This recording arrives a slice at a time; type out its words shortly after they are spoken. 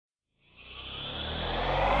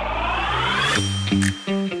Good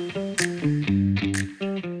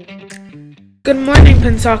morning,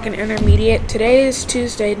 Pennsauken Intermediate. Today is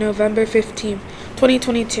Tuesday, November 15th,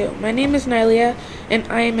 2022. My name is Nylia, and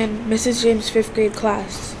I am in Mrs. James' 5th grade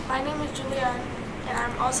class. My name is Julia, and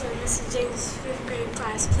I'm also in Mrs. James' 5th grade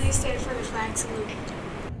class. Please stand for the flag salute.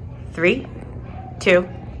 3, 2,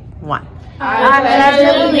 1. I pledge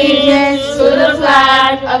allegiance to the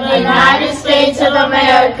flag of the United States of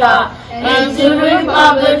America and to the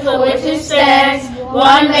republic for which it stands,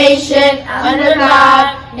 one nation, under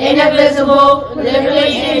God, indivisible, with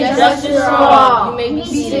liberty and justice for all. You may be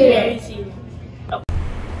seated.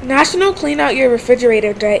 National Clean Out Your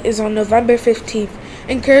Refrigerator Day is on November 15th.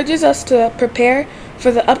 Encourages us to prepare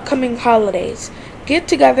for the upcoming holidays. Get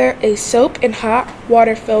together a soap and hot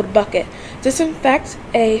water-filled bucket. Disinfect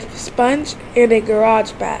a sponge and a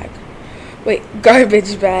garbage bag.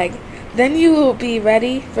 Then you will be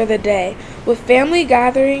ready for the day. With family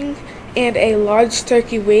gathering and a large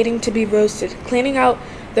turkey waiting to be roasted, cleaning out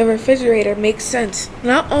the refrigerator makes sense.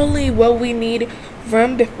 Not only will we need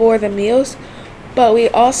room before the meals, but we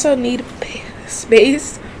also need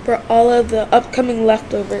space for all of the upcoming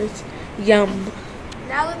leftovers. Yum.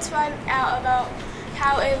 Now let's find out about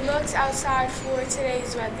how it looks outside for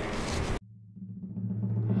today's weather.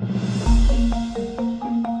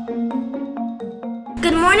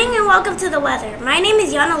 Good morning and welcome to the weather. My name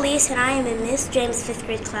is Yana Elise and I am in Miss James' 5th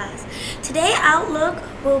grade class. Today outlook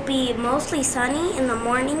will be mostly sunny in the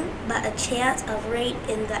morning but a chance of rain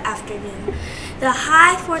in the afternoon. The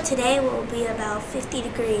high for today will be about 50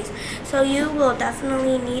 degrees, so you will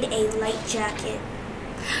definitely need a light jacket.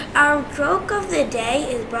 Our joke of the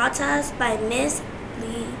day is brought to us by Miss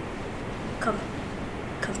Lee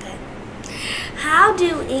Compet. How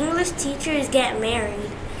do English teachers get married?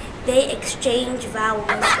 They exchange vowels.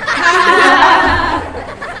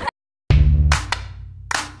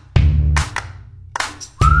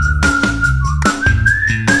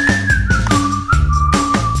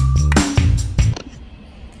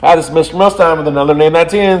 Hi, this is Mr. Milstein with another Name That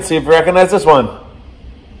 10. See if you recognize this one.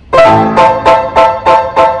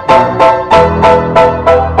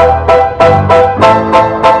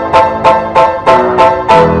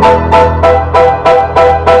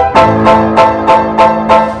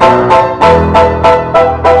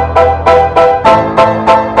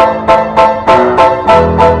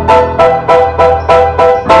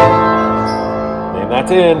 Name That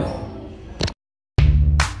 10.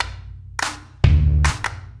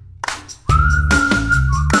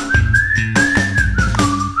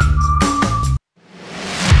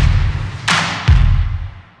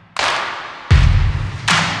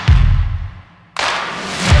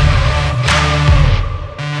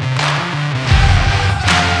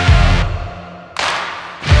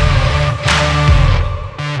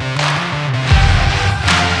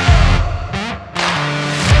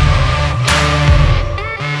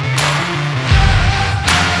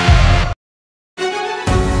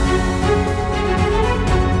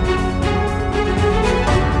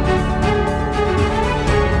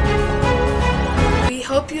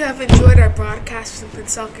 Hope you have enjoyed our broadcast from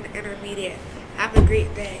Pennsauken Intermediate. Have a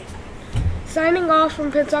great day. Signing off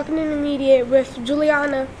from Pennsauken Intermediate with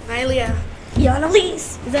Juliana, Nylia, Yana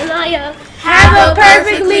Elise. Zanaya. have a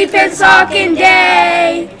perfectly Pennsauken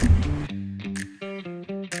day!